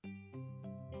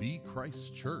Be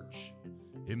Christ's church,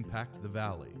 impact the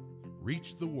valley,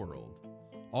 reach the world,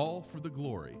 all for the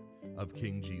glory of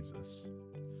King Jesus.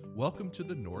 Welcome to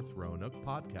the North Roanoke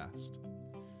Podcast.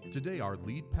 Today our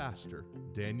lead pastor,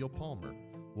 Daniel Palmer,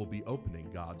 will be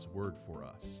opening God's Word for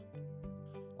us.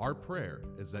 Our prayer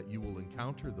is that you will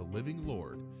encounter the living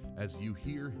Lord as you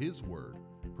hear His Word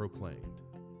proclaimed.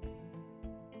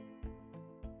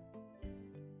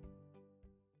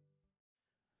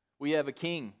 We have a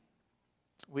king.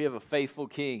 We have a faithful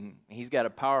king. He's got a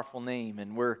powerful name,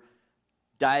 and we're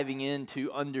diving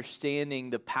into understanding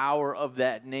the power of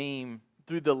that name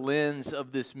through the lens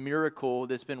of this miracle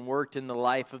that's been worked in the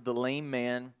life of the lame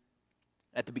man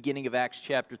at the beginning of Acts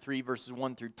chapter 3, verses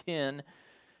 1 through 10.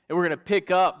 And we're going to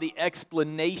pick up the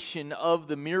explanation of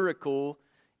the miracle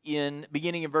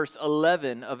beginning in verse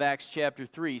 11 of Acts chapter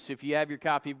 3. So if you have your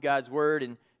copy of God's Word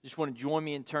and just want to join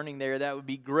me in turning there, that would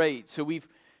be great. So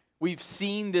We've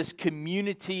seen this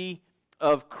community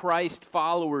of Christ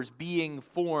followers being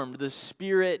formed. The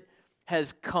Spirit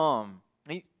has come.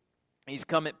 He's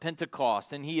come at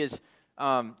Pentecost, and He has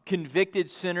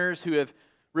convicted sinners who have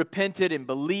repented and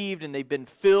believed, and they've been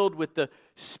filled with the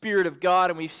Spirit of God.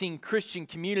 And we've seen Christian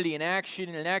community in action.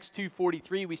 And in Acts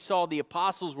 2:43, we saw the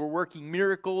apostles were working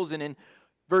miracles, and in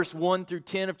verse 1 through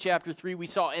 10 of chapter 3, we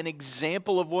saw an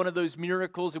example of one of those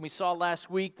miracles, and we saw last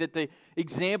week that the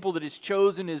example that is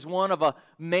chosen is one of a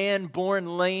man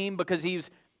born lame because he's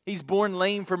born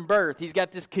lame from birth. He's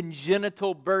got this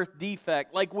congenital birth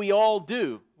defect, like we all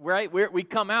do, right? We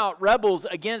come out rebels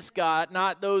against God,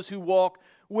 not those who walk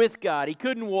with God. He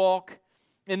couldn't walk,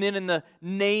 and then in the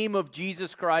name of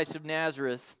Jesus Christ of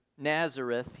Nazareth,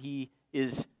 he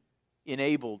is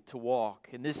enabled to walk.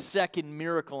 And this second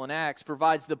miracle in Acts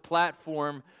provides the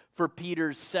platform for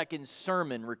Peter's second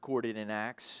sermon recorded in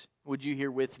Acts. Would you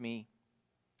hear with me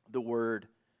the word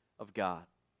of God?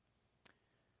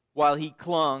 While he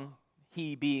clung,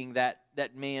 he being that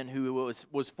man who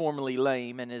was formerly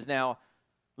lame and is now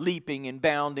leaping and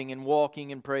bounding and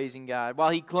walking and praising God. While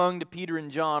he clung to Peter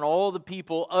and John, all the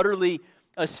people, utterly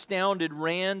astounded,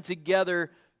 ran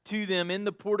together to them in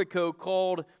the portico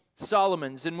called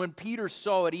Solomon's. And when Peter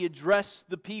saw it, he addressed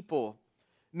the people,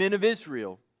 "Men of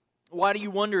Israel, why do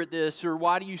you wonder at this, or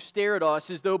why do you stare at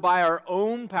us as though by our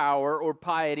own power or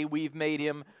piety we've made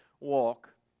him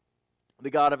walk? The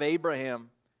God of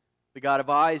Abraham, the God of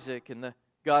Isaac, and the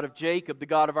God of Jacob, the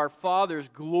God of our fathers,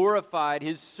 glorified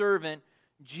His servant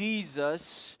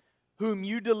Jesus, whom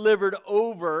you delivered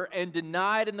over and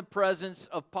denied in the presence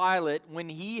of Pilate when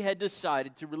he had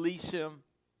decided to release him.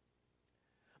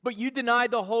 But you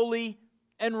denied the holy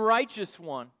and righteous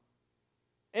one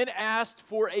and asked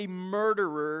for a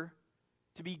murderer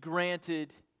to be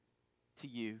granted to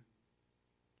you.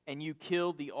 And you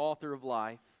killed the author of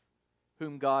life,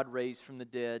 whom God raised from the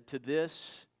dead. To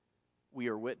this we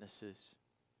are witnesses.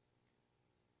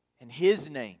 And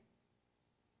His name,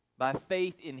 by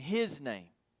faith in His name,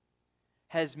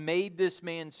 has made this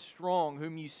man strong,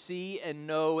 whom you see and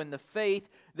know, and the faith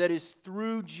that is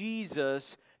through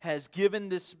Jesus has given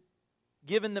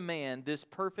the man this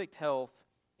perfect health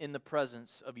in the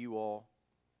presence of you all.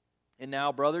 And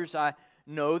now, brothers, I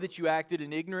know that you acted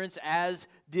in ignorance, as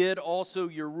did also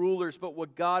your rulers. But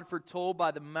what God foretold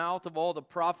by the mouth of all the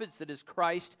prophets, that as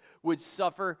Christ would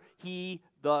suffer, He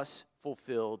thus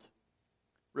fulfilled.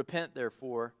 Repent,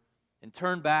 therefore, and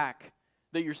turn back,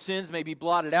 that your sins may be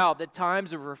blotted out, that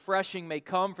times of refreshing may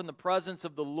come from the presence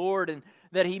of the Lord, and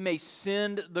that He may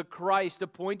send the Christ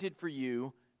appointed for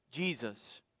you,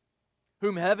 Jesus,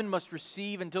 whom heaven must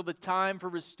receive until the time for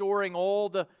restoring all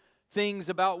the things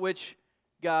about which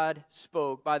God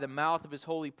spoke by the mouth of His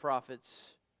holy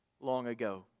prophets long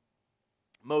ago.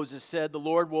 Moses said, the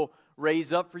Lord will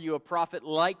raise up for you a prophet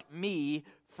like me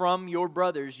from your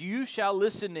brothers. You shall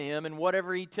listen to him in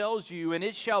whatever he tells you, and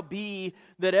it shall be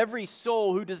that every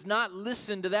soul who does not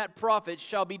listen to that prophet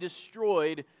shall be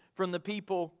destroyed from the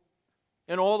people.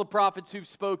 And all the prophets who've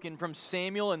spoken, from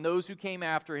Samuel and those who came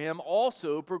after him,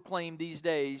 also proclaimed these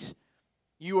days,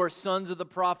 you are sons of the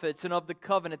prophets and of the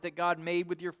covenant that God made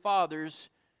with your fathers,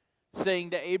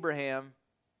 saying to Abraham,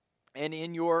 and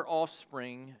in your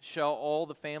offspring shall all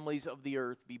the families of the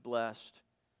earth be blessed.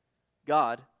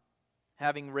 God,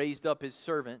 having raised up His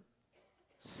servant,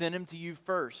 sent him to you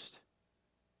first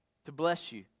to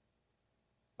bless you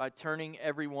by turning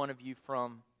every one of you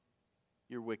from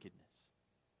your wickedness."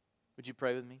 Would you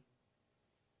pray with me?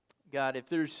 God, if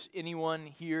there's anyone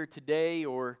here today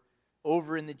or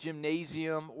over in the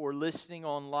gymnasium or listening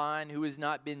online who has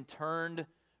not been turned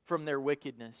from their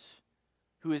wickedness,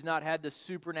 who has not had the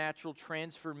supernatural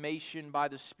transformation by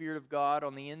the Spirit of God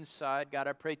on the inside, God,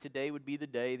 I pray today would be the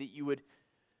day that you would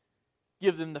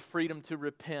give them the freedom to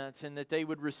repent, and that they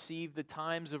would receive the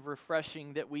times of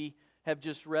refreshing that we have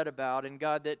just read about. And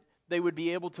God, that they would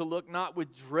be able to look not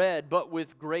with dread, but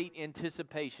with great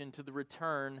anticipation to the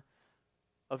return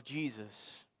of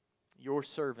Jesus, your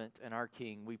servant and our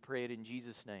King. We pray it in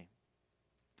Jesus' name.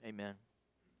 Amen.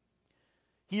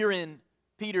 Here in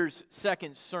Peter's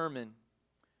second sermon,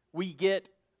 we get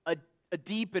a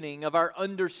deepening of our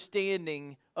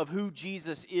understanding of who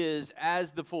Jesus is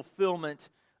as the fulfillment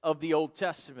of the Old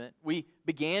Testament. We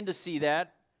began to see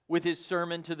that with his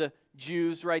sermon to the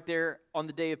Jews right there on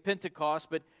the day of Pentecost,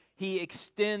 but he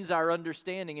extends our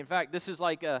understanding. In fact, this is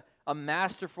like a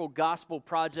masterful gospel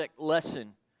project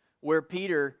lesson where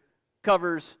Peter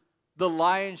covers the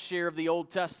lion's share of the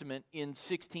Old Testament in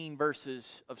 16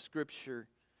 verses of Scripture.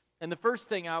 And the first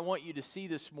thing I want you to see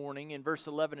this morning in verse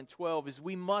 11 and 12 is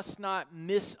we must not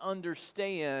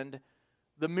misunderstand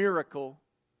the miracle.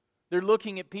 They're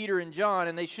looking at Peter and John,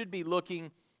 and they should be looking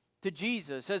to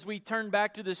Jesus. As we turn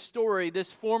back to this story,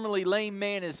 this formerly lame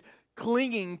man is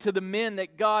clinging to the men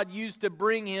that God used to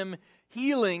bring him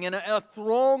healing, and a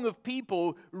throng of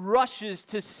people rushes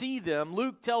to see them.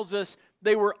 Luke tells us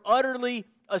they were utterly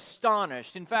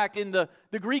astonished. In fact, in the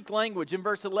Greek language, in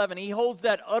verse 11, he holds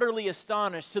that utterly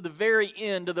astonished to the very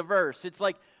end of the verse. It's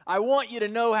like, I want you to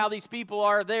know how these people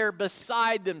are. They're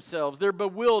beside themselves. They're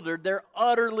bewildered. They're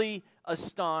utterly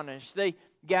astonished. They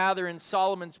gather in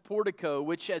Solomon's portico,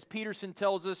 which, as Peterson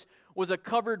tells us, was a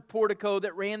covered portico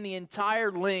that ran the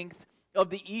entire length of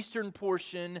the eastern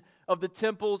portion of the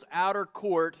temple's outer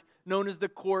court, known as the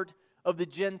court of the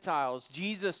Gentiles.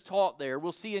 Jesus taught there.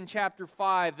 We'll see in chapter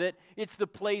 5 that it's the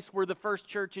place where the first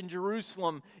church in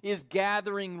Jerusalem is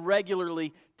gathering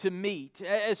regularly to meet.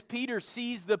 As Peter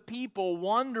sees the people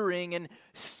wondering and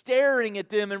staring at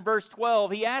them in verse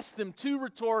 12, he asks them two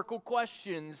rhetorical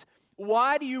questions.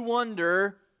 Why do you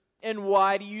wonder, and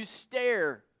why do you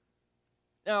stare?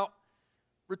 Now,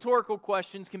 rhetorical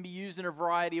questions can be used in a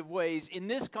variety of ways. In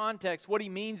this context, what he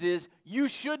means is you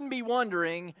shouldn't be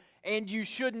wondering and you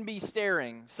shouldn't be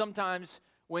staring. Sometimes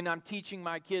when I'm teaching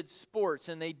my kids sports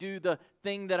and they do the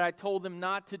thing that I told them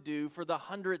not to do for the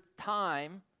 100th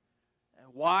time,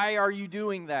 why are you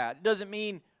doing that? It doesn't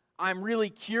mean I'm really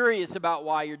curious about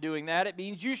why you're doing that. It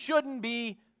means you shouldn't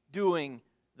be doing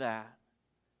that.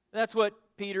 That's what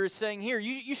Peter is saying here.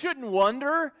 You shouldn't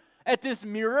wonder at this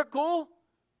miracle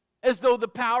as though the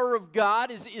power of God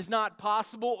is not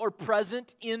possible or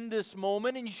present in this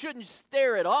moment. And you shouldn't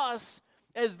stare at us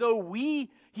as though we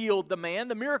healed the man.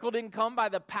 The miracle didn't come by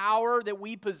the power that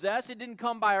we possess. It didn't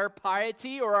come by our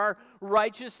piety or our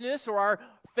righteousness or our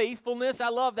faithfulness. I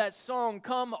love that song,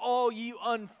 "Come all you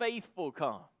unfaithful,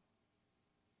 come."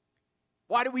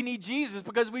 Why do we need Jesus?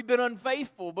 Because we've been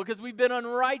unfaithful, because we've been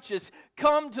unrighteous.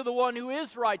 Come to the one who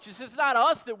is righteous. It's not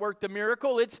us that worked the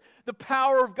miracle. It's the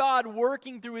power of God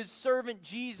working through his servant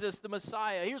Jesus, the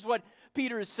Messiah. Here's what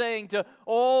Peter is saying to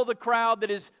all the crowd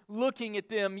that is looking at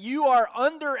them. You are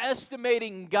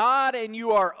underestimating God and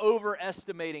you are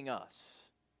overestimating us.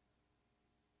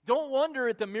 Don't wonder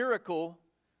at the miracle.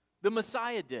 The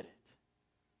Messiah did it.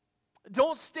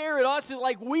 Don't stare at us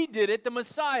like we did it. The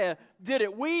Messiah did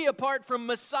it. We, apart from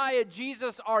Messiah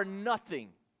Jesus, are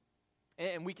nothing.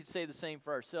 And we could say the same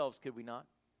for ourselves, could we not?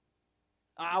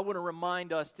 I want to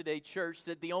remind us today, church,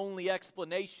 that the only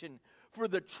explanation for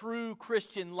the true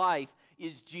Christian life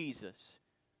is Jesus.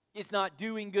 It's not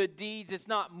doing good deeds. It's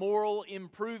not moral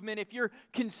improvement. If you're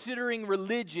considering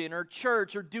religion or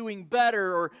church or doing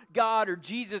better or God or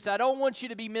Jesus, I don't want you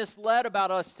to be misled about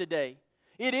us today.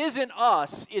 It isn't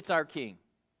us, it's our King.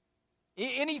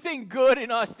 Anything good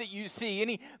in us that you see,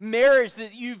 any marriage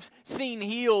that you've seen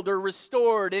healed or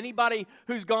restored, anybody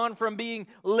who's gone from being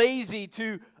lazy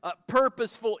to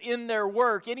purposeful in their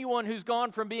work, anyone who's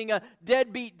gone from being a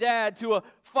deadbeat dad to a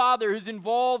father who's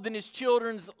involved in his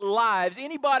children's lives,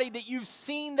 anybody that you've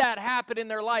seen that happen in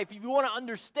their life, if you want to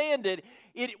understand it,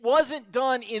 it wasn't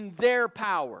done in their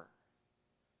power.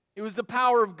 It was the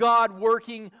power of God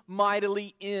working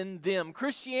mightily in them.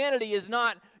 Christianity is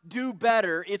not do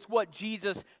better. It's what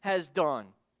Jesus has done.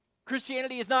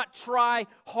 Christianity is not try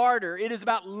harder. It is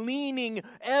about leaning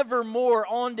ever more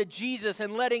onto Jesus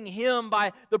and letting Him,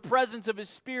 by the presence of His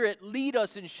Spirit, lead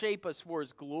us and shape us for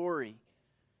His glory.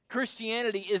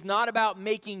 Christianity is not about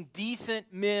making decent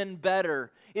men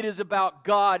better. It is about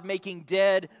God making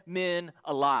dead men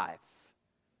alive.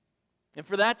 And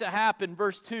for that to happen,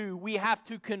 verse 2, we have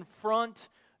to confront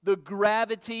the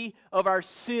gravity of our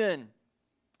sin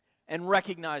and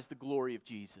recognize the glory of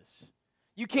Jesus.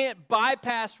 You can't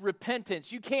bypass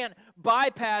repentance. You can't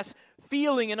bypass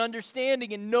feeling and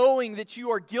understanding and knowing that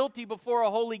you are guilty before a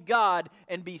holy God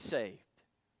and be saved.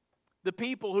 The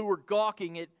people who were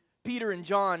gawking at Peter and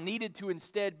John needed to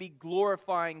instead be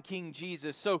glorifying King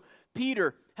Jesus. So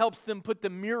Peter helps them put the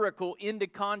miracle into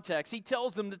context. He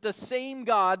tells them that the same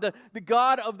God, the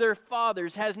God of their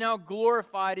fathers, has now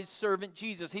glorified his servant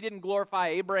Jesus. He didn't glorify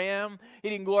Abraham, he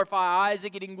didn't glorify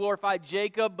Isaac, he didn't glorify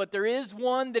Jacob, but there is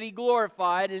one that he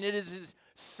glorified, and it is his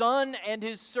son and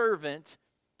his servant.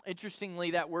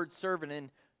 Interestingly, that word servant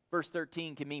in verse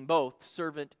 13 can mean both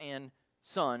servant and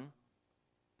son.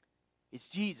 It's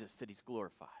Jesus that he's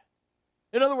glorified.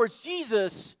 In other words,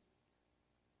 Jesus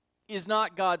is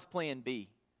not God's plan B.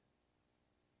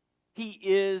 He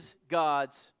is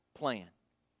God's plan.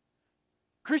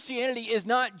 Christianity is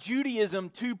not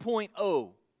Judaism 2.0.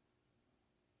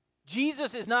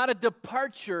 Jesus is not a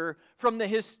departure from the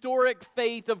historic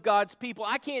faith of God's people.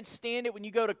 I can't stand it when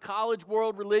you go to college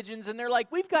world religions and they're like,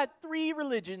 we've got 3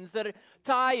 religions that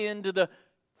tie into the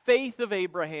faith of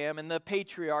Abraham and the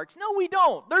patriarchs. No, we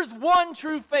don't. There's one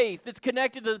true faith that's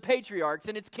connected to the patriarchs,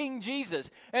 and it's King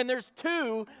Jesus. And there's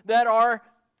 2 that are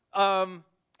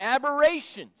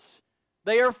aberrations.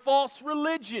 They are false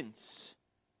religions.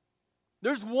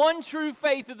 There's one true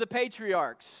faith of the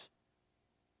patriarchs.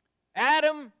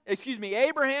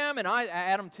 Abraham and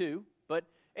Adam too, but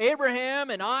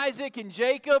Abraham and Isaac and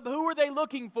Jacob, who were they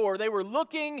looking for? They were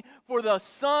looking for the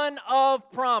son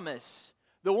of promise,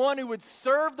 the one who would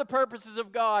serve the purposes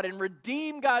of God and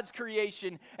redeem God's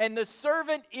creation, and the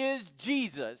servant is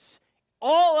Jesus.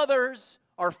 All others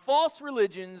are false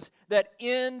religions that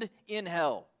end in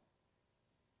hell.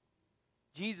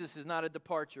 Jesus is not a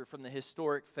departure from the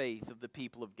historic faith of the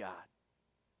people of God.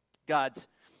 God's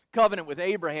covenant with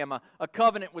Abraham, a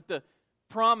covenant with the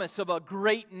promise of a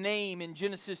great name in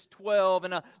Genesis 12,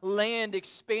 and a land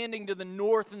expanding to the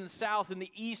north and the south and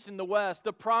the east and the west,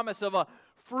 the promise of a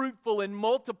fruitful and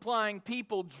multiplying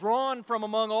people drawn from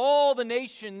among all the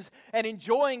nations and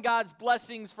enjoying God's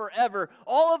blessings forever.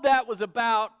 All of that was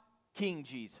about King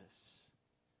Jesus.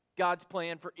 God's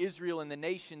plan for Israel and the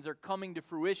nations are coming to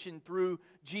fruition through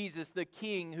Jesus, the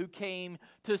King who came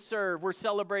to serve. We're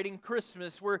celebrating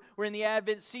Christmas. We're in the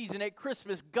Advent season. At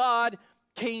Christmas, God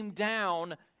came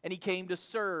down and He came to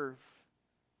serve.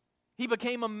 He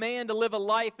became a man to live a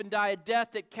life and die a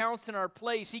death that counts in our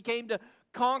place. He came to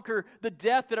conquer the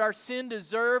death that our sin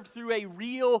deserved through a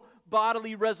real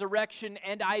bodily resurrection.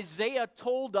 And Isaiah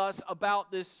told us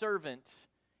about this servant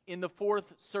in the 4th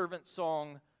servant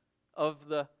song of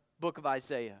the book of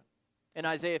Isaiah. In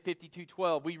Isaiah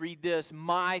 52:12, we read this: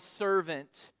 "My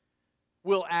servant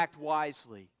will act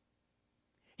wisely.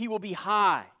 He will be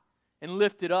high and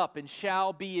lifted up and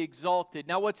shall be exalted."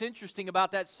 Now, what's interesting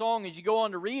about that song is you go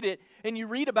on to read it and you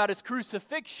read about his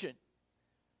crucifixion.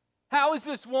 How is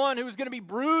this one who is going to be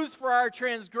bruised for our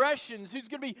transgressions, who's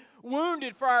going to be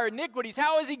wounded for our iniquities,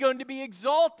 how is he going to be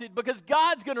exalted? Because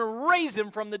God's going to raise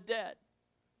him from the dead.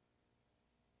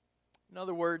 In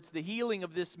other words, the healing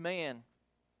of this man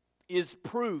is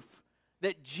proof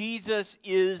that Jesus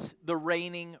is the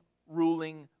reigning,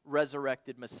 ruling,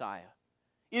 resurrected Messiah.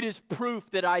 It is proof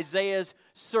that Isaiah's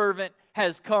servant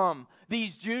has come.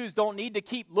 These Jews don't need to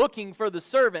keep looking for the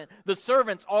servant. The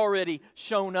servant's already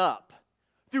shown up.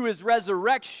 Through his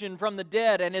resurrection from the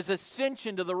dead and his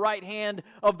ascension to the right hand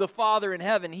of the Father in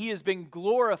heaven, he has been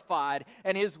glorified,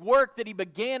 and his work that he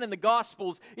began in the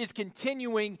Gospels is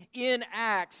continuing in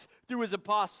Acts through his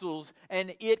apostles,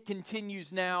 and it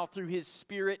continues now through his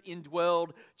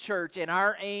Spirit-indwelled church. And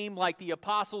our aim, like the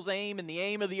apostles' aim and the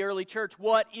aim of the early church,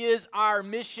 what is our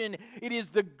mission? It is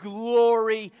the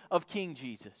glory of King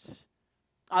Jesus.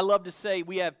 I love to say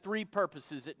we have 3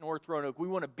 purposes at North Roanoke. We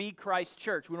want to be Christ's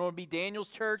church. We want to be Daniel's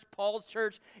church, Paul's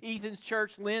church, Ethan's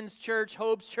church, Lynn's church,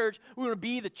 Hope's church. We want to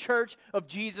be the church of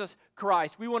Jesus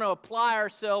Christ. We want to apply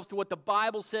ourselves to what the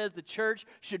Bible says the church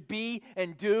should be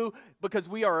and do because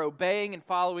we are obeying and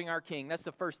following our King. That's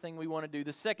the first thing we want to do.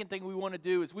 The second thing we want to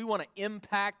do is we want to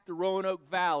impact the Roanoke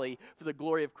Valley for the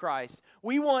glory of Christ.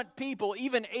 We want people,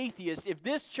 even atheists, if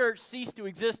this church ceased to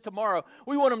exist tomorrow,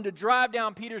 we want them to drive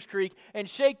down Peters Creek and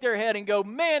shake their head and go,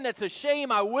 man, that's a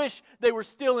shame. I wish they were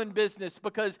still in business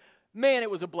because, man,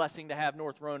 it was a blessing to have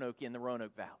North Roanoke in the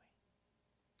Roanoke Valley.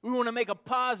 We want to make a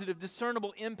positive,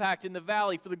 discernible impact in the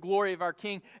valley for the glory of our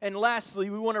King. And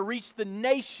lastly, we want to reach the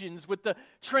nations with the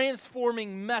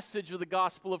transforming message of the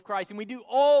gospel of Christ. And we do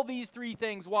all these 3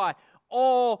 things. Why?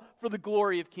 All for the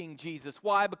glory of King Jesus.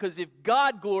 Why? Because if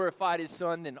God glorified His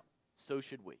Son, then so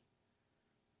should we.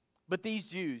 But these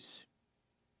Jews,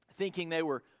 thinking they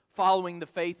were following the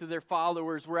faith of their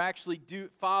followers, were actually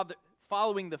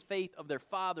following the faith of their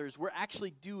fathers, were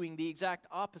actually doing the exact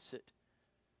opposite.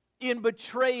 in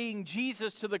betraying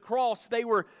Jesus to the cross. They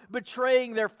were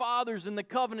betraying their fathers and the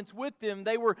covenants with them.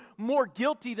 They were more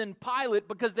guilty than Pilate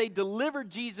because they delivered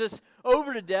Jesus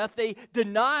over to death. They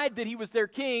denied that he was their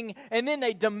king, and then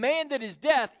they demanded his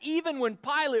death even when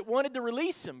Pilate wanted to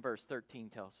release him, verse 13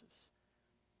 tells us.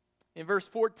 In verse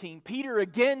 14, Peter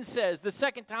again says, the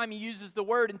second time he uses the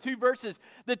word in 2 verses,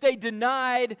 that they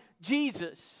denied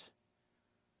Jesus.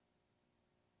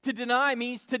 To deny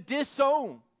means to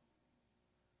disown.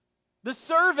 The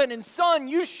servant and son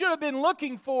you should have been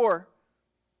looking for.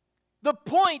 The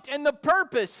point and the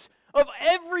purpose of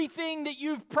everything that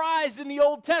you've prized in the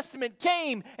Old Testament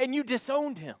came and you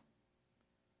disowned him.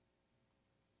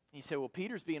 You say, well,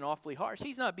 Peter's being awfully harsh.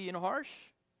 He's not being harsh.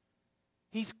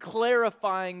 He's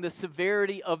clarifying the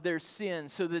severity of their sin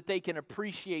so that they can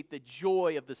appreciate the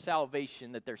joy of the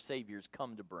salvation that their Savior's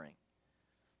come to bring.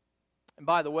 And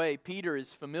by the way, Peter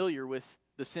is familiar with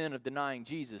the sin of denying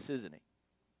Jesus, isn't he?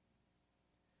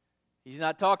 He's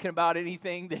not talking about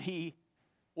anything that he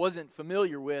wasn't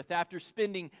familiar with. After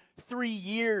spending 3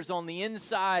 years on the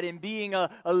inside and being a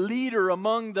leader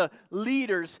among the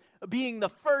leaders, being the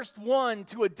first one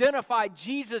to identify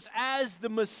Jesus as the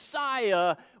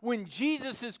Messiah, when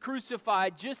Jesus is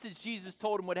crucified, just as Jesus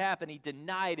told him would happen, he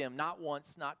denied him not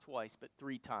once, not twice, but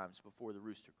 3 times before the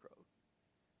rooster crowed.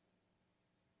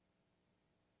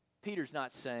 Peter's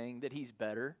not saying that he's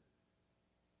better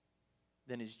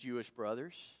than his Jewish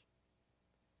brothers,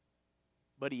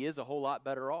 but he is a whole lot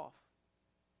better off.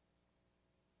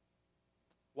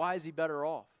 Why is he better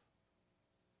off?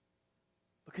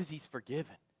 Because he's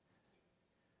forgiven.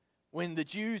 When the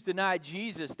Jews denied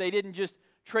Jesus, they didn't just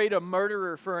trade a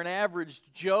murderer for an average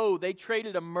Joe. They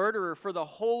traded a murderer for the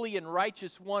holy and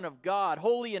righteous one of God.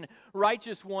 Holy and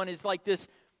righteous one is like this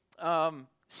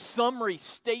summary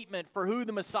statement for who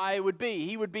the Messiah would be.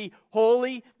 He would be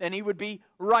holy and he would be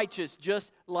righteous,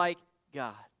 just like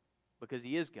God, because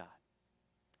he is God.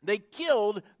 They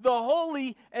killed the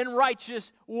holy and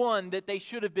righteous one that they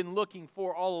should have been looking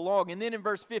for all along. And then in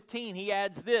verse 15, he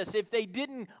adds this: if they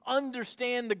didn't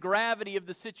understand the gravity of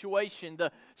the situation,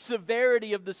 the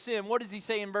severity of the sin, what does he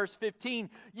say in verse 15?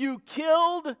 You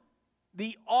killed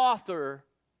the author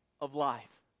of life.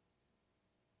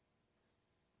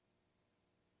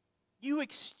 You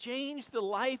exchanged the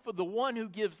life of the one who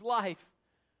gives life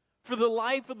for the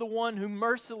life of the one who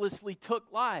mercilessly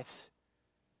took lives.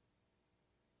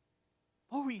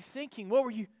 What were you thinking? What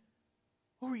were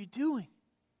you doing?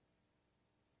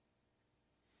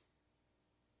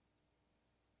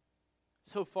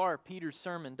 So far, Peter's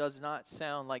sermon does not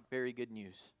sound like very good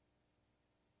news.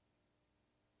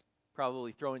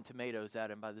 Probably throwing tomatoes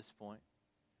at him by this point.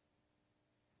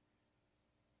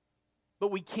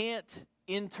 But we can't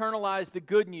internalize the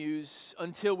good news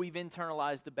until we've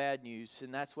internalized the bad news,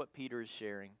 and that's what Peter is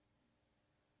sharing.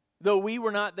 Though we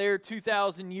were not there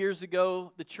 2,000 years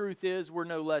ago, the truth is we're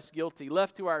no less guilty.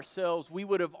 Left to ourselves, we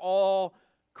would have all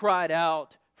cried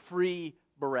out, "Free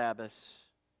Barabbas."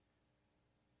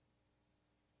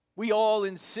 We all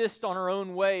insist on our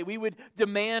own way. We would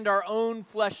demand our own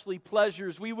fleshly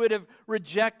pleasures. We would have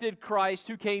rejected Christ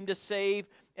who came to save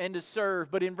and to serve.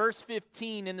 But in verse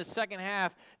 15, in the second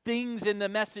half, things in the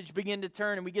message begin to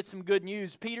turn and we get some good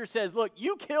news. Peter says, look,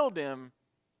 you killed him,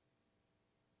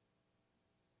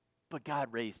 but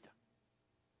God raised him.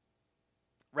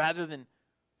 Rather than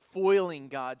foiling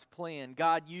God's plan,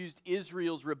 God used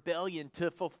Israel's rebellion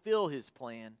to fulfill his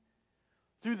plan.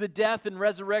 Through the death and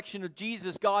resurrection of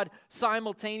Jesus, God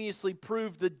simultaneously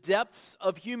proved the depths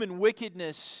of human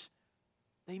wickedness.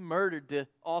 They murdered the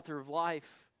author of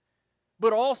life.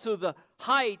 But also the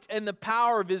height and the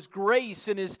power of his grace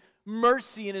and his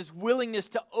mercy and his willingness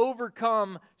to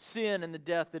overcome sin and the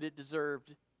death that it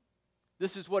deserved.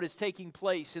 This is what is taking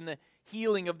place in the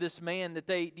healing of this man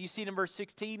do you see it in verse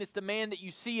 16? It's the man that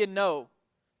you see and know.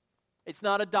 It's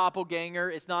not a doppelganger.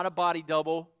 It's not a body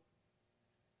double.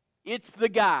 It's the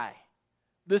guy.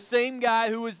 The same guy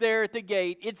who was there at the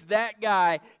gate. It's that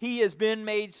guy. He has been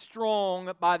made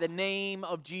strong by the name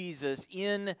of Jesus,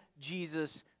 in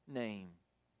Jesus' name.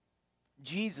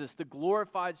 Jesus, the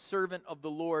glorified servant of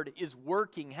the Lord, has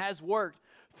worked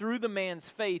through the man's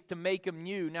faith to make him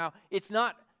new. Now, it's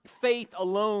not faith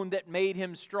alone that made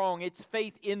him strong. It's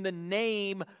faith in the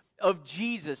name of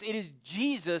Jesus. It is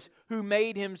Jesus who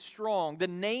made him strong. The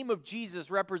name of Jesus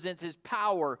represents his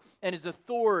power and his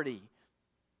authority.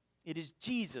 It is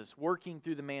Jesus working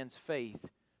through the man's faith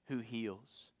who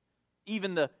heals.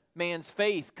 Even the man's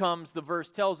faith comes, the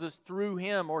verse tells us, through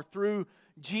him or through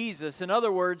Jesus. In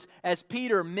other words, as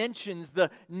Peter mentions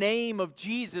the name of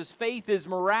Jesus, faith is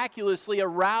miraculously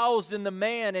aroused in the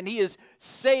man and he is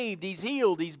saved, he's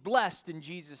healed, he's blessed in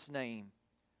Jesus' name.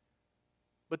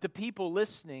 But the people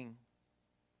listening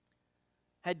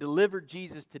had delivered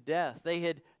Jesus to death. They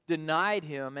had denied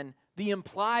him. And the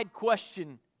implied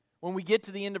question when we get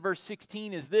to the end of verse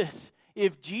 16 is this: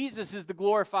 if Jesus is the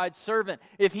glorified servant,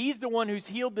 if he's the one who's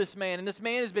healed this man, and this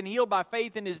man has been healed by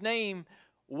faith in his name,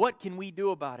 what can we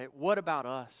do about it? What about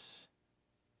us?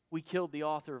 We killed the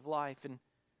author of life. And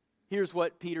here's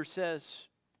what Peter says: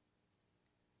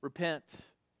 repent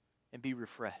and be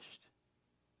refreshed.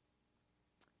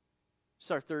 It's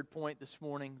our third point this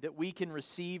morning, that we can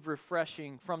receive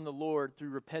refreshing from the Lord through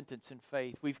repentance and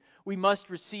faith. We must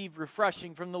receive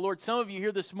refreshing from the Lord. Some of you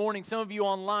here this morning, some of you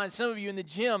online, some of you in the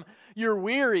gym, you're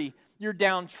weary, you're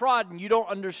downtrodden, you don't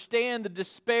understand the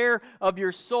despair of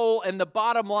your soul, and the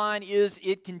bottom line is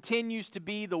it continues to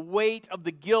be the weight of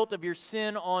the guilt of your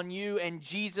sin on you, and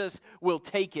Jesus will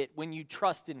take it when you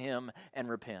trust in Him and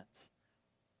repent.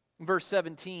 In verse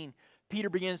 17,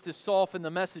 Peter begins to soften the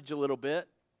message a little bit.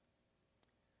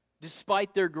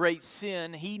 Despite their great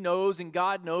sin, he knows and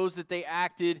God knows that they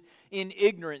acted in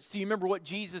ignorance. Do you remember what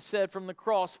Jesus said from the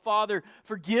cross? Father,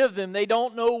 forgive them. They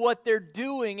don't know what they're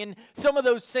doing. And some of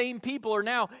those same people are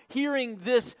now hearing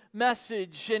this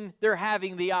message, and they're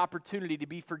having the opportunity to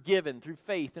be forgiven through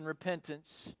faith and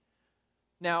repentance.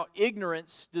 Now,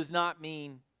 ignorance does not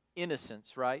mean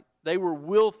innocence, right? They were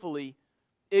willfully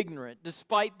ignorant.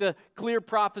 Despite the clear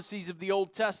prophecies of the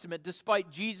Old Testament,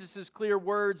 despite Jesus' clear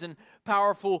words and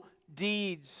powerful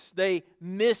deeds, they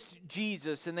missed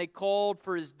Jesus and they called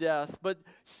for His death. But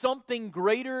something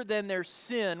greater than their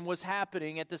sin was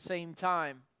happening at the same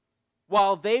time.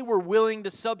 While they were willing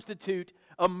to substitute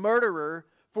a murderer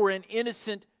for an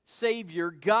innocent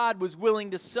Savior, God was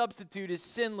willing to substitute His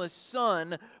sinless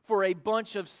Son for a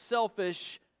bunch of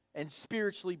selfish and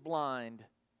spiritually blind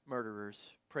murderers.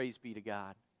 Praise be to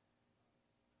God.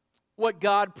 What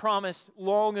God promised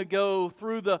long ago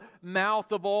through the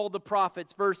mouth of all the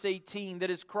prophets, verse 18, that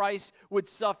as Christ would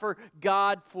suffer,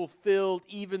 God fulfilled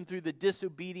even through the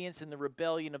disobedience and the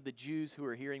rebellion of the Jews who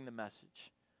are hearing the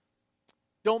message.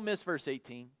 Don't miss verse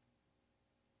 18.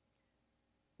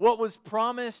 What was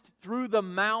promised through the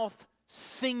mouth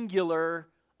singular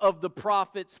of the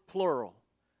prophets plural.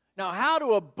 Now, how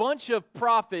do a bunch of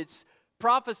prophets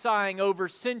prophesying over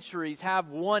centuries have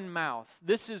one mouth?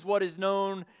 This is what is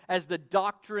known as the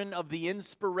doctrine of the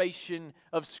inspiration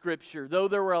of Scripture. Though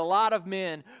there were a lot of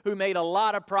men who made a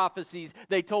lot of prophecies,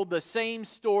 they told the same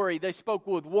story. They spoke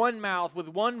with one mouth, with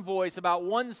one voice about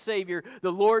one Savior,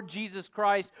 the Lord Jesus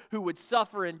Christ, who would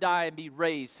suffer and die and be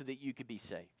raised so that you could be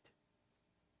saved.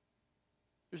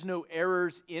 There's no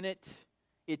errors in it.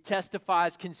 It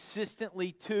testifies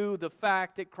consistently to the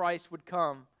fact that Christ would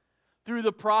come. Through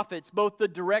the prophets, both the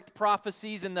direct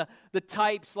prophecies and the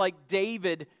types like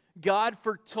David, God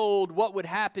foretold what would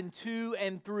happen to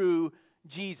and through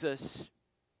Jesus.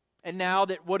 And now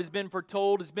that what has been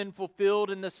foretold has been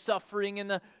fulfilled in the suffering and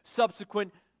the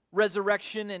subsequent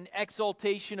resurrection and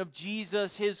exaltation of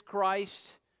Jesus, His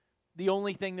Christ, the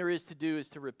only thing there is to do is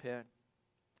to repent.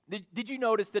 Did you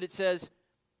notice that it says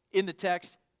in the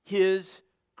text, His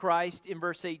Christ, in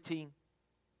verse 18?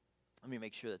 Let me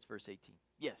make sure that's verse 18.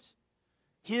 Yes.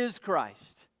 His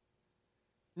Christ.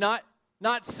 Not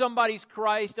somebody's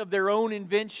Christ of their own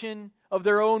invention, of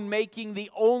their own making. The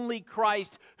only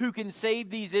Christ who can save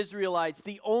these Israelites,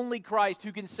 the only Christ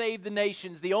who can save the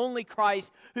nations, the only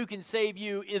Christ who can save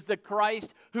you is the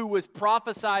Christ who was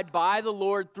prophesied by the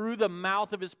Lord through the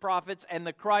mouth of His prophets, and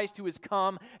the Christ who has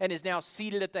come and is now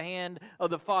seated at the hand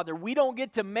of the Father. We don't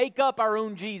get to make up our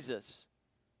own Jesus.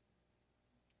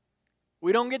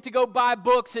 We don't get to go buy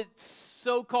books at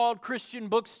so-called Christian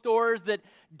bookstores that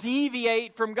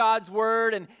deviate from God's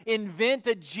Word and invent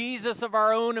a Jesus of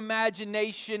our own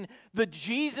imagination. The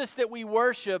Jesus that we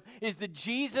worship is the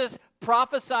Jesus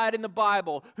prophesied in the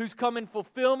Bible, who's come in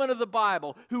fulfillment of the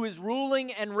Bible, who is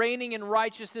ruling and reigning in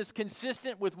righteousness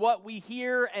consistent with what we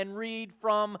hear and read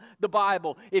from the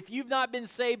Bible. If you've not been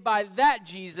saved by that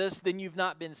Jesus, then you've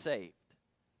not been saved.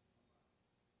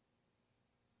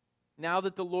 Now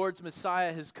that the Lord's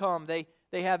Messiah has come, they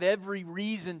have every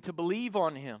reason to believe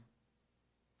on Him.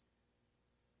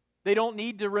 They don't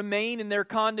need to remain in their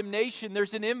condemnation.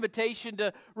 There's an invitation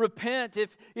to repent.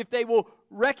 If they will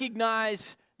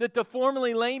recognize that the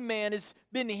formerly lame man has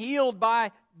been healed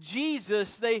by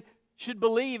Jesus, they should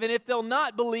believe. And if they'll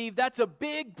not believe, that's a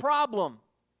big problem.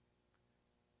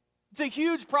 It's a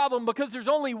huge problem because there's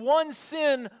only one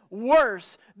sin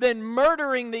worse than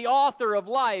murdering the author of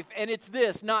life, and it's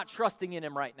this: not trusting in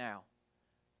Him right now.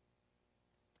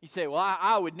 You say, well,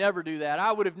 I would never do that.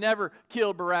 I would have never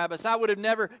killed Barabbas. I would have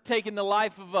never taken the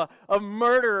life of a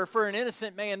murderer for an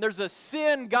innocent man. There's a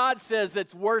sin, God says,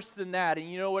 that's worse than that.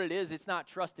 And you know what it is? It's not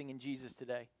trusting in Jesus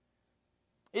today.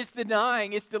 It's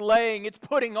denying, it's delaying, it's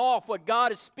putting off what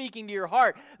God is speaking to your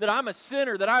heart, that I'm a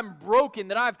sinner, that I'm broken,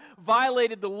 that I've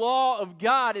violated the law of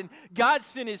God, and God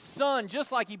sent His Son just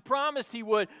like He promised He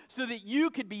would so that you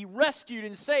could be rescued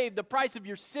and saved. The price of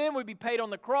your sin would be paid on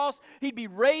the cross. He'd be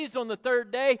raised on the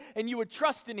third day, and you would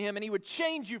trust in Him, and He would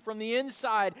change you from the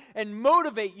inside and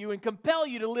motivate you and compel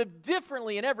you to live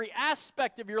differently in every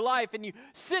aspect of your life. And you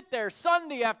sit there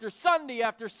Sunday after Sunday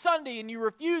after Sunday, and you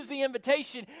refuse the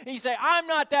invitation, and you say, I'm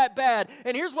not that bad.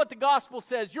 And here's what the gospel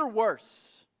says: you're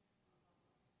worse.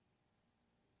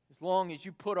 As long as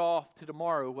you put off to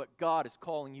tomorrow what God is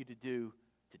calling you to do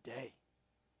today.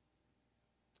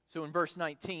 So in verse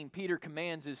 19, Peter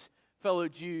commands his fellow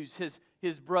Jews,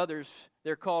 his brothers,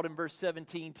 they're called in verse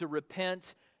 17, to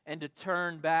repent and to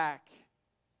turn back.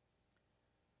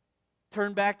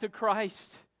 Turn back to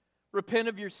Christ. Repent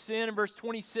of your sin. In verse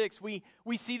 26, we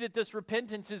see that this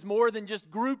repentance is more than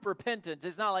just group repentance.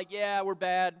 It's not like, yeah, we're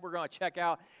bad, we're going to check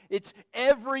out. It's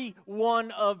every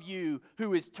one of you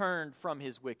who is turned from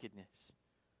his wickedness.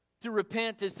 To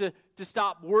repent is to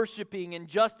stop worshiping and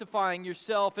justifying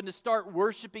yourself and to start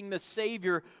worshiping the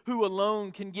Savior who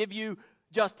alone can give you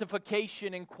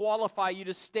justification and qualify you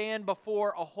to stand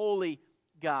before a holy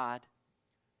God.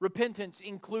 Repentance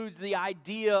includes the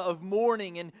idea of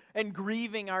mourning and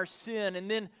grieving our sin. And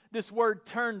then this word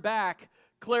turn back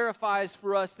clarifies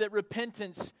for us that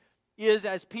repentance is,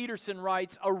 as Peterson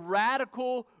writes, a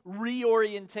radical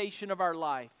reorientation of our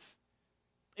life.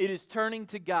 It is turning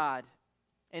to God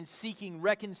and seeking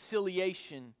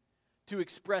reconciliation to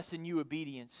express a new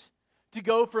obedience. To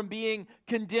go from being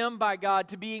condemned by God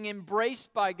to being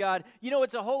embraced by God. You know,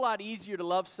 it's a whole lot easier to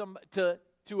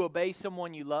obey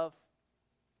someone you love.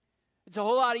 It's a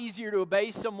whole lot easier to obey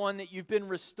someone that you've been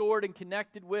restored and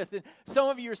connected with. And some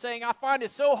of you are saying, I find it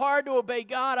so hard to obey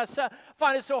God. I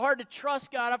find it so hard to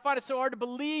trust God. I find it so hard to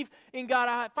believe in God.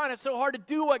 I find it so hard to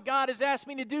do what God has asked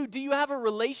me to do. Do you have a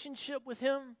relationship with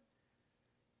Him?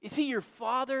 Is He your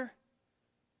Father?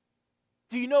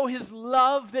 Do you know His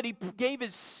love, that He gave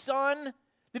His Son?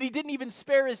 That He didn't even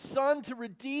spare His Son to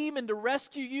redeem and to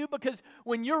rescue you? Because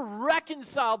when you're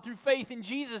reconciled through faith in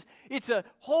Jesus, it's a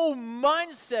whole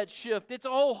mindset shift. It's a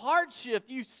whole heart shift.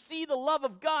 You see the love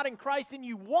of God in Christ and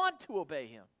you want to obey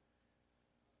Him.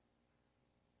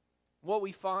 What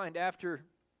we find after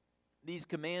these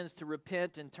commands to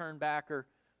repent and turn back are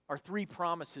three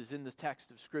promises in the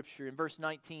text of Scripture. In verse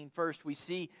 19, first, we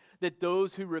see that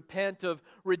those who repent of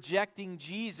rejecting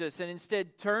Jesus and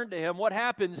instead turn to Him, what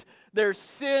happens? Their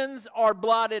sins are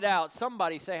blotted out.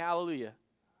 Somebody say hallelujah.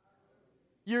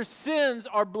 Your sins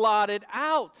are blotted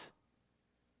out.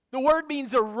 The word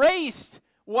means erased,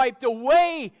 wiped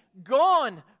away,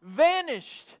 gone,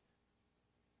 vanished.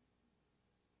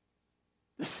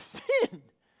 The sin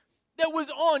that was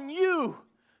on you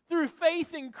through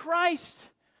faith in Christ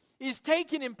is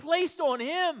taken and placed on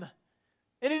Him,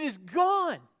 and it is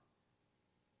gone.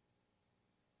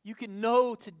 You can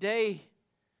know today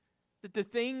that the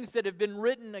things that have been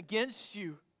written against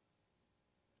you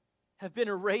have been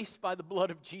erased by the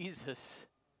blood of Jesus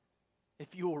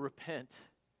if you will repent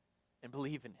and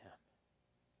believe in Him.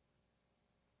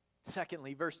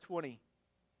 Secondly, verse 20.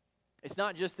 It's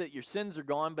not just that your sins are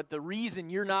gone, but the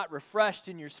reason you're not refreshed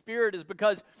in your spirit is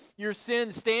because your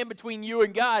sins stand between you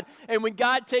and God. And when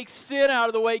God takes sin out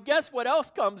of the way, guess what else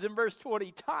comes in verse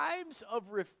 20? Times of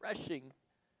refreshing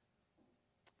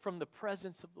from the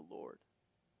presence of the Lord.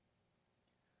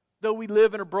 Though we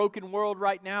live in a broken world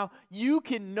right now, you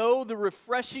can know the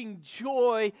refreshing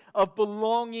joy of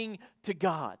belonging to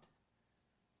God.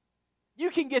 You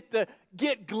can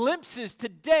get glimpses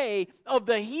today of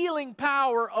the healing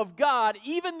power of God,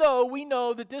 even though we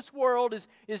know that this world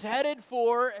is headed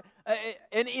for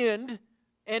an end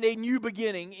and a new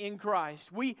beginning in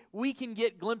Christ. We can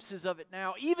get glimpses of it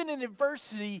now. Even in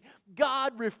adversity,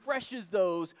 God refreshes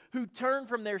those who turn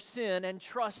from their sin and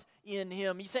trust in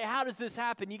Him. You say, how does this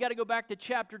happen? You got to go back to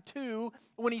chapter 2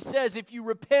 when He says, if you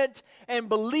repent and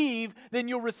believe, then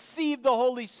you'll receive the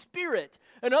Holy Spirit.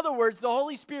 In other words, the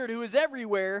Holy Spirit, who is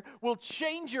everywhere, will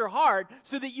change your heart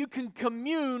so that you can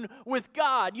commune with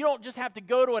God. You don't just have to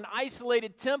go to an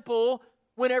isolated temple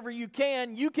whenever you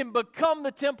can. You can become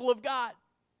the temple of God.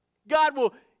 God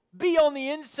will be on the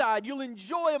inside. You'll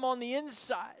enjoy Him on the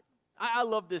inside. I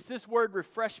love this. This word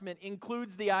refreshment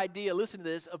includes the idea, listen to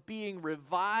this, of being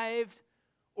revived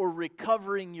or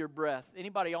recovering your breath.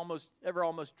 Anybody ever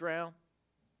almost drown?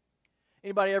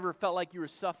 Anybody ever felt like you were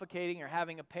suffocating or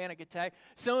having a panic attack?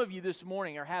 Some of you this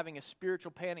morning are having a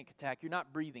spiritual panic attack. You're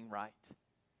not breathing right.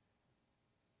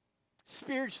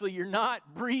 Spiritually, you're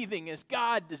not breathing as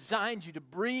God designed you to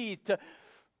breathe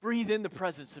in the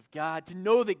presence of God, to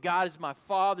know that God is my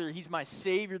Father, He's my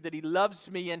Savior, that He loves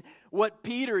me. And what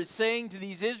Peter is saying to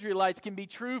these Israelites can be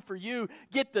true for you.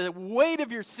 Get the weight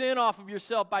of your sin off of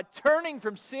yourself by turning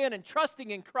from sin and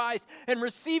trusting in Christ and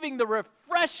receiving the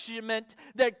refreshment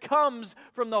that comes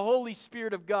from the Holy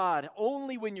Spirit of God.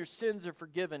 Only when your sins are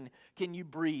forgiven can you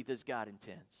breathe as God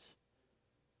intends.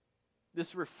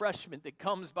 This refreshment that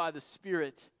comes by the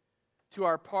Spirit to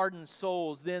our pardoned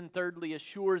souls then thirdly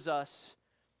assures us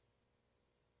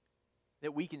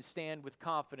that we can stand with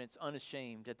confidence,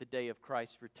 unashamed, at the day of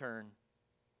Christ's return.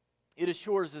 It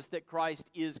assures us that Christ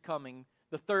is coming.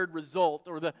 The third result,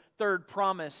 or the third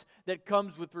promise that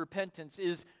comes with repentance,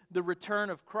 is the return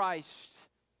of Christ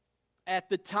at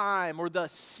the time, or the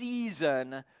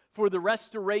season, for the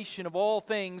restoration of all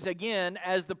things, again,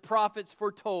 as the prophets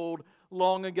foretold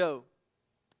long ago.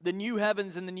 The new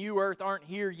heavens and the new earth aren't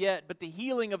here yet, but the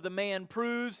healing of the man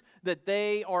proves that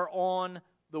they are on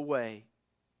the way.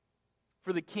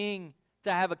 For the king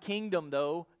to have a kingdom,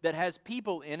 though, that has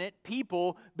people in it,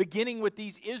 people, beginning with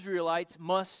these Israelites,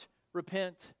 must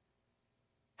repent.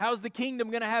 How's the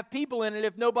kingdom going to have people in it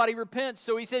if nobody repents?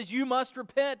 So he says, you must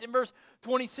repent. In verse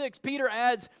 26, Peter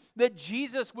adds that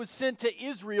Jesus was sent to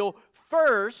Israel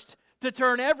first to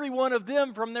turn every one of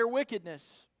them from their wickedness.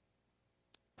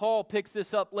 Paul picks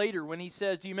this up later when he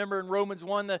says, do you remember in Romans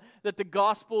 1 that the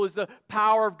gospel is the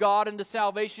power of God unto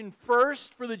salvation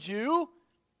first for the Jew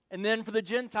and then for the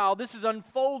Gentile? This is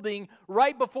unfolding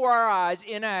right before our eyes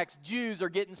in Acts. Jews are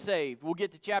getting saved. We'll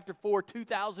get to chapter 4,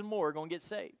 2,000 more are going to get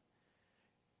saved.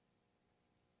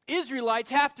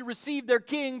 Israelites have to receive their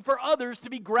king for others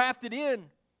to be grafted in.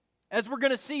 As we're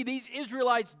going to see, these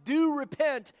Israelites do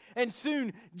repent, and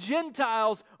soon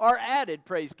Gentiles are added,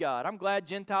 praise God. I'm glad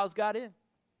Gentiles got in.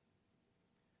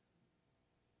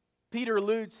 Peter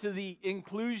alludes to the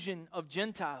inclusion of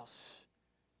Gentiles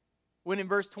when in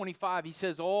verse 25 he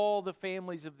says, all the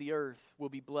families of the earth will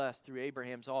be blessed through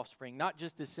Abraham's offspring. Not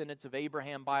just descendants of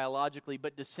Abraham biologically,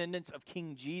 but descendants of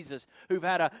King Jesus who've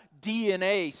had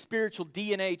a spiritual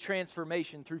DNA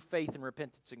transformation through faith and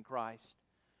repentance in Christ.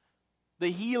 The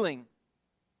healing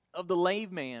of the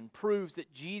lame man proves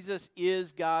that Jesus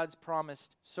is God's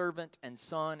promised servant and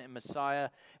son and Messiah.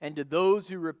 And to those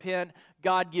who repent,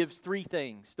 God gives three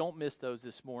things. Don't miss those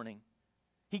this morning.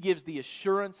 He gives the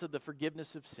assurance of the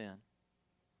forgiveness of sin.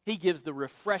 He gives the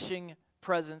refreshing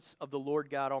presence of the Lord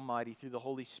God Almighty through the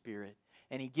Holy Spirit.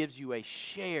 And He gives you a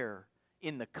share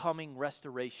in the coming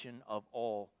restoration of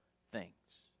all things.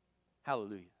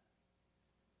 Hallelujah.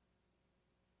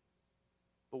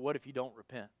 But what if you don't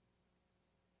repent?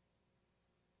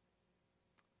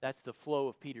 That's the flow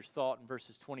of Peter's thought in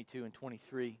verses 22 and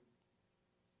 23.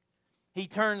 He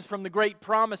turns from the great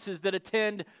promises that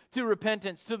attend to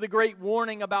repentance to the great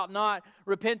warning about not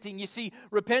repenting. You see,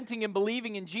 repenting and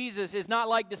believing in Jesus is not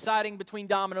like deciding between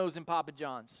Domino's and Papa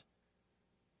John's.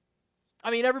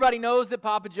 I mean, everybody knows that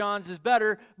Papa John's is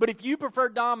better, but if you prefer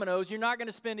Domino's, you're not going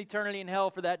to spend eternity in hell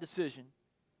for that decision.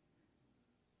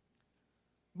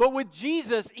 But with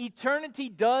Jesus, eternity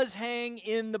does hang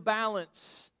in the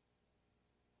balance.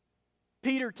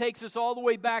 Peter takes us all the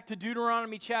way back to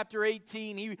Deuteronomy chapter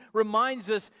 18. He reminds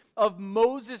us of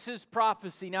Moses'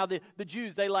 prophecy. Now, the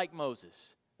Jews, they like Moses.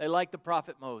 They like the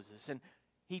prophet Moses. And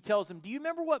he tells them, do you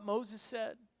remember what Moses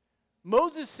said?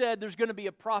 Moses said there's going to be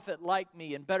a prophet like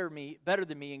me and better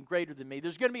than me and greater than me.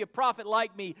 There's going to be a prophet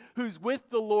like me who's with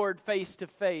the Lord face to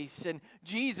face. And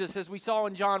Jesus, as we saw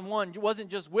in John 1,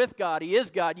 wasn't just with God. He is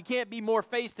God. You can't be more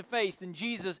face to face than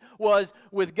Jesus was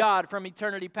with God from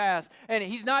eternity past. And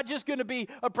He's not just going to be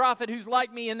a prophet who's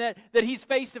like me in that He's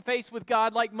face to face with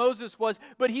God like Moses was,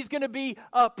 but He's going to be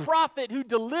a prophet who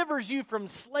delivers you from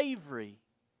slavery.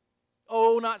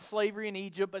 Oh, not slavery in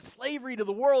Egypt, but slavery to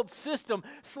the world system,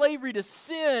 slavery to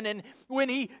sin. And when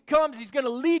He comes, He's going to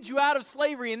lead you out of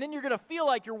slavery, and then you're going to feel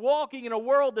like you're walking in a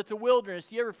world that's a wilderness.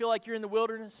 You ever feel like you're in the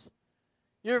wilderness?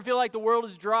 You ever feel like the world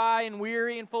is dry and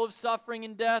weary and full of suffering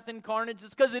and death and carnage?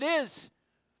 It's because it is.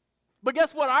 But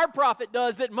guess what our prophet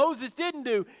does that Moses didn't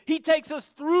do? He takes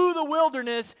us through the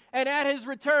wilderness, and at His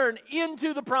return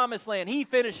into the promised land, He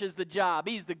finishes the job.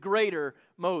 He's the greater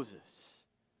Moses.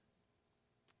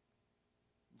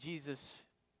 Jesus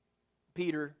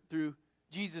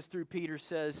through Peter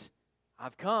says,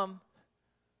 I've come.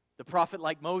 The prophet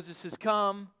like Moses has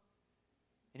come.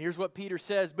 And here's what Peter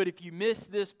says, but if you miss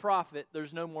this prophet,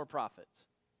 there's no more prophets.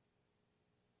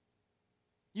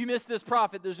 You miss this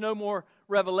prophet, there's no more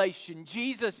revelation.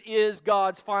 Jesus is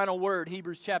God's final word.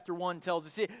 Hebrews chapter 1 tells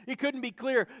us. It couldn't be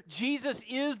clearer. Jesus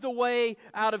is the way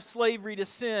out of slavery to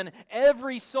sin.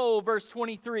 Every soul, verse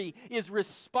 23, is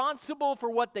responsible for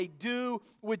what they do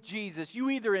with Jesus. You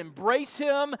either embrace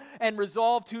Him and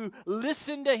resolve to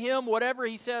listen to Him, whatever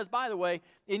He says. By the way,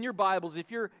 in your Bibles, if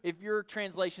your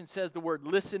translation says the word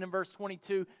listen in verse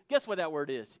 22, guess what that word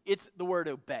is? It's the word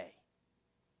obey.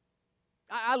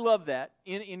 I love that.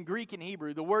 In Greek and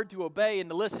Hebrew, the word to obey and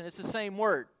to listen, it's the same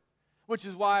word. Which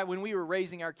is why when we were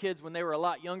raising our kids when they were a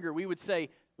lot younger, we would say,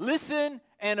 listen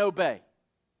and obey.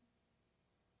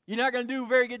 You're not going to do a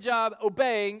very good job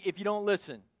obeying if you don't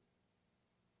listen.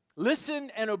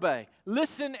 Listen and obey.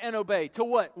 Listen and obey. To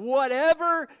what?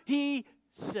 Whatever He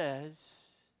says.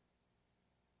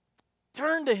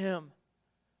 Turn to Him.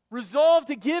 Resolve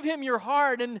to give Him your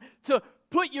heart and to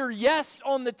put your yes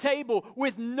on the table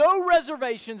with no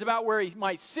reservations about where He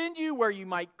might send you, where you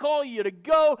might call you to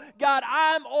go. God,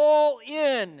 I'm all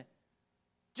in.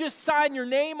 Just sign your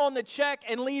name on the check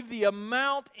and leave the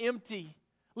amount empty.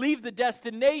 Leave the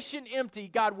destination empty.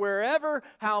 God, wherever,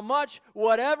 how much,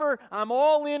 whatever, I'm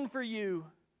all in for You.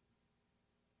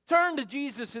 Turn to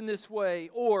Jesus in this way,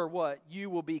 or what? You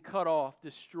will be cut off,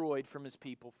 destroyed from His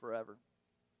people forever.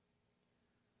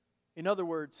 In other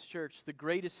words, church, the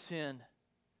greatest sin,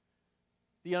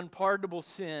 the unpardonable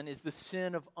sin, is the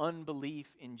sin of unbelief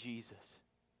in Jesus.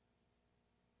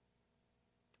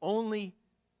 Only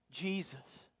Jesus.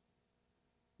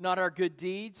 Not our good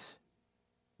deeds,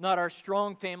 not our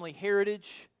strong family heritage,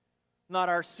 not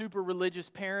our super religious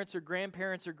parents or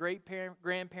grandparents or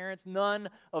great-grandparents. None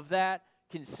of that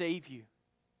can save you.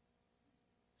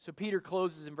 So Peter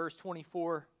closes in verse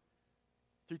 24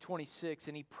 through 26,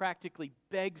 and he practically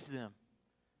begs them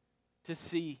to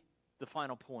see the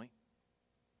final point.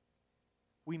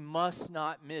 We must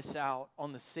not miss out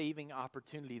on the saving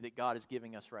opportunity that God is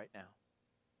giving us right now.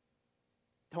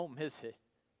 Don't miss it.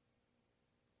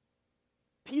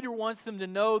 Peter wants them to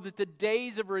know that the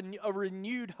days of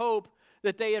renewed hope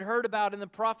that they had heard about in the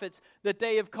prophets, that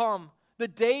they have come. The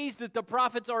days that the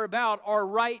prophets are about are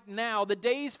right now. The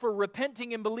days for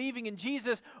repenting and believing in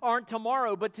Jesus aren't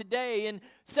tomorrow, but today. In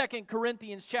 2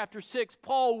 Corinthians chapter 6,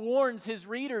 Paul warns his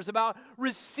readers about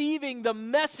receiving the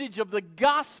message of the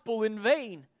gospel in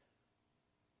vain.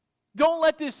 Don't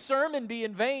let this sermon be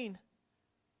in vain.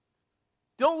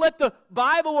 Don't let the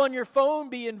Bible on your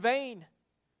phone be in vain.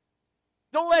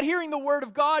 Don't let hearing the Word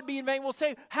of God be in vain. We'll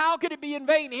say, how could it be in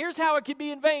vain? Here's how it could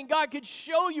be in vain. God could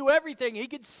show you everything. He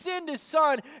could send His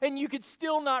Son, and you could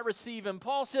still not receive Him.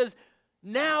 Paul says,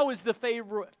 now is the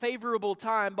favorable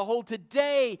time. Behold,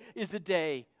 today is the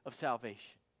day of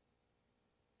salvation.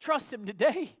 Trust Him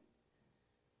today.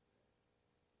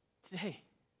 Today.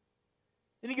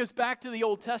 Then he goes back to the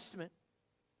Old Testament,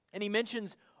 and he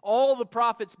mentions all the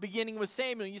prophets beginning with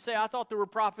Samuel. You say, I thought there were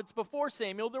prophets before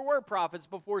Samuel. There were prophets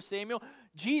before Samuel.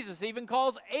 Jesus even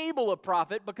calls Abel a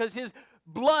prophet because his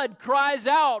blood cries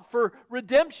out for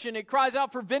redemption. It cries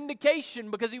out for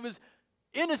vindication because he was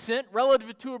innocent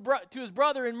relative to his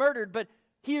brother and murdered. But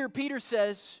here Peter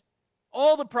says,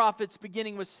 all the prophets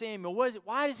beginning with Samuel.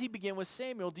 Why does he begin with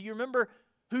Samuel? Do you remember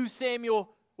who Samuel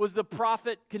was the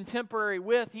prophet contemporary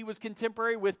with? He was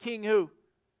contemporary with King who?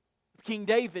 King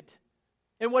David.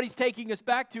 And what he's taking us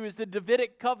back to is the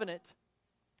Davidic covenant.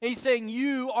 He's saying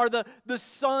you are the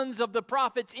sons of the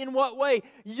prophets. In what way?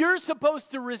 You're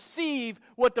supposed to receive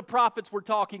what the prophets were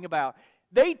talking about.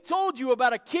 They told you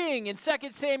about a king in 2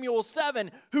 Samuel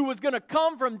 7 who was going to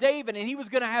come from David, and he was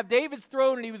going to have David's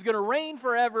throne, and he was going to reign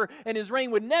forever, and his reign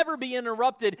would never be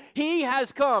interrupted. He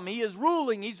has come. He is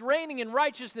ruling. He's reigning in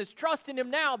righteousness. Trust in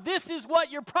Him now. This is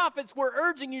what your prophets were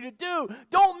urging you to do.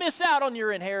 Don't miss out on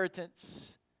your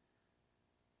inheritance.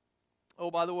 Oh,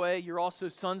 by the way, you're also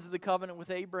sons of the covenant with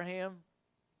Abraham.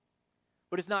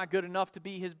 But it's not good enough to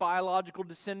be his biological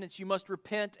descendants. You must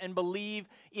repent and believe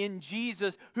in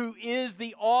Jesus, who is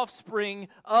the offspring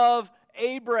of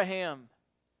Abraham.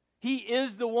 He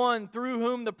is the one through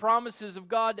whom the promises of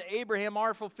God to Abraham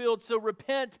are fulfilled. So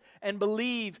repent and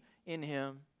believe in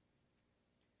Him.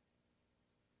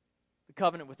 The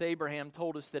covenant with Abraham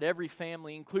told us that every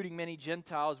family, including many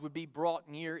Gentiles, would be brought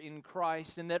near in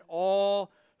Christ, and that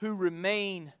all who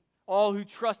remain, all who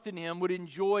trust in Him, would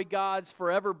enjoy God's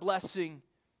forever blessing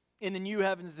in the new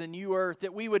heavens, the new earth,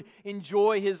 that we would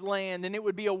enjoy His land, and it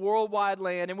would be a worldwide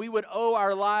land, and we would owe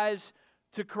our lives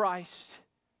to Christ.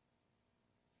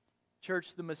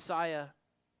 Church, the Messiah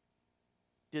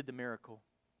did the miracle.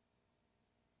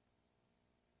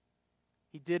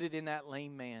 He did it in that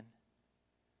lame man.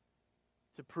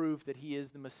 to prove that He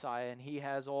is the Messiah and He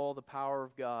has all the power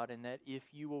of God, and that if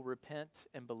you will repent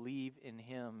and believe in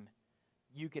Him,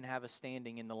 you can have a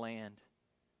standing in the land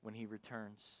when He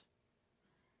returns.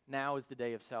 Now is the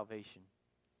day of salvation.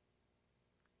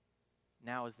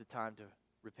 Now is the time to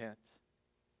repent.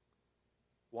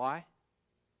 Why?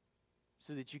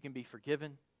 So that you can be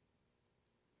forgiven,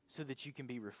 so that you can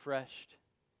be refreshed,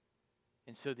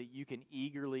 and so that you can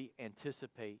eagerly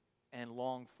anticipate and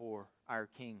long for our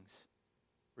King's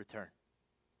return.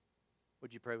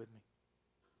 Would you pray with me?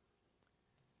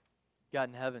 God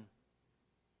in heaven,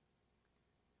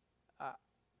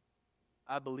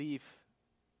 I believe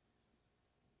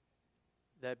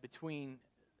that between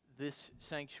this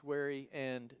sanctuary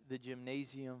and the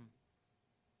gymnasium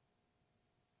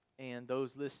and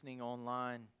those listening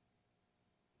online,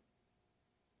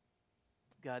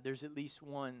 God, there's at least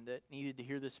one that needed to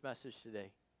hear this message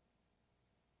today.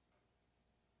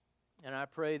 And I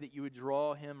pray that you would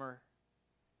draw him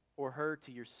or her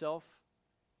to yourself.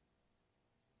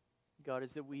 God,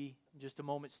 as that we in just a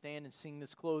moment stand and sing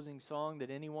this closing song, that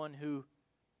anyone who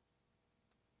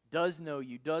does know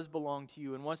you, does belong to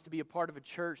you, and wants to be a part of a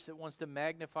church that wants to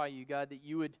magnify you, God, that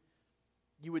you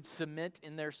would cement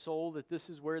in their soul that this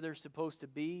is where they're supposed to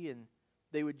be, and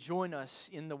they would join us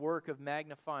in the work of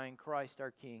magnifying Christ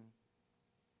our King.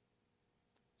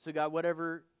 So God,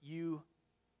 whatever you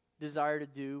desire to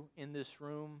do in this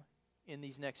room in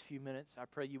these next few minutes, I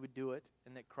pray you would do it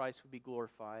and that Christ would be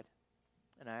glorified.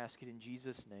 And I ask it in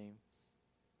Jesus' name.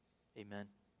 Amen.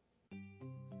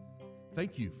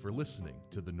 Thank you for listening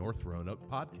to the North Roanoke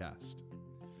Podcast.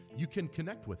 You can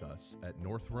connect with us at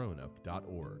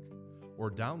northroanoke.org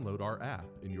or download our app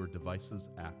in your device's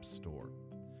app store.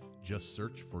 Just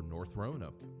search for North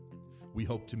Roanoke. We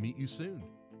hope to meet you soon.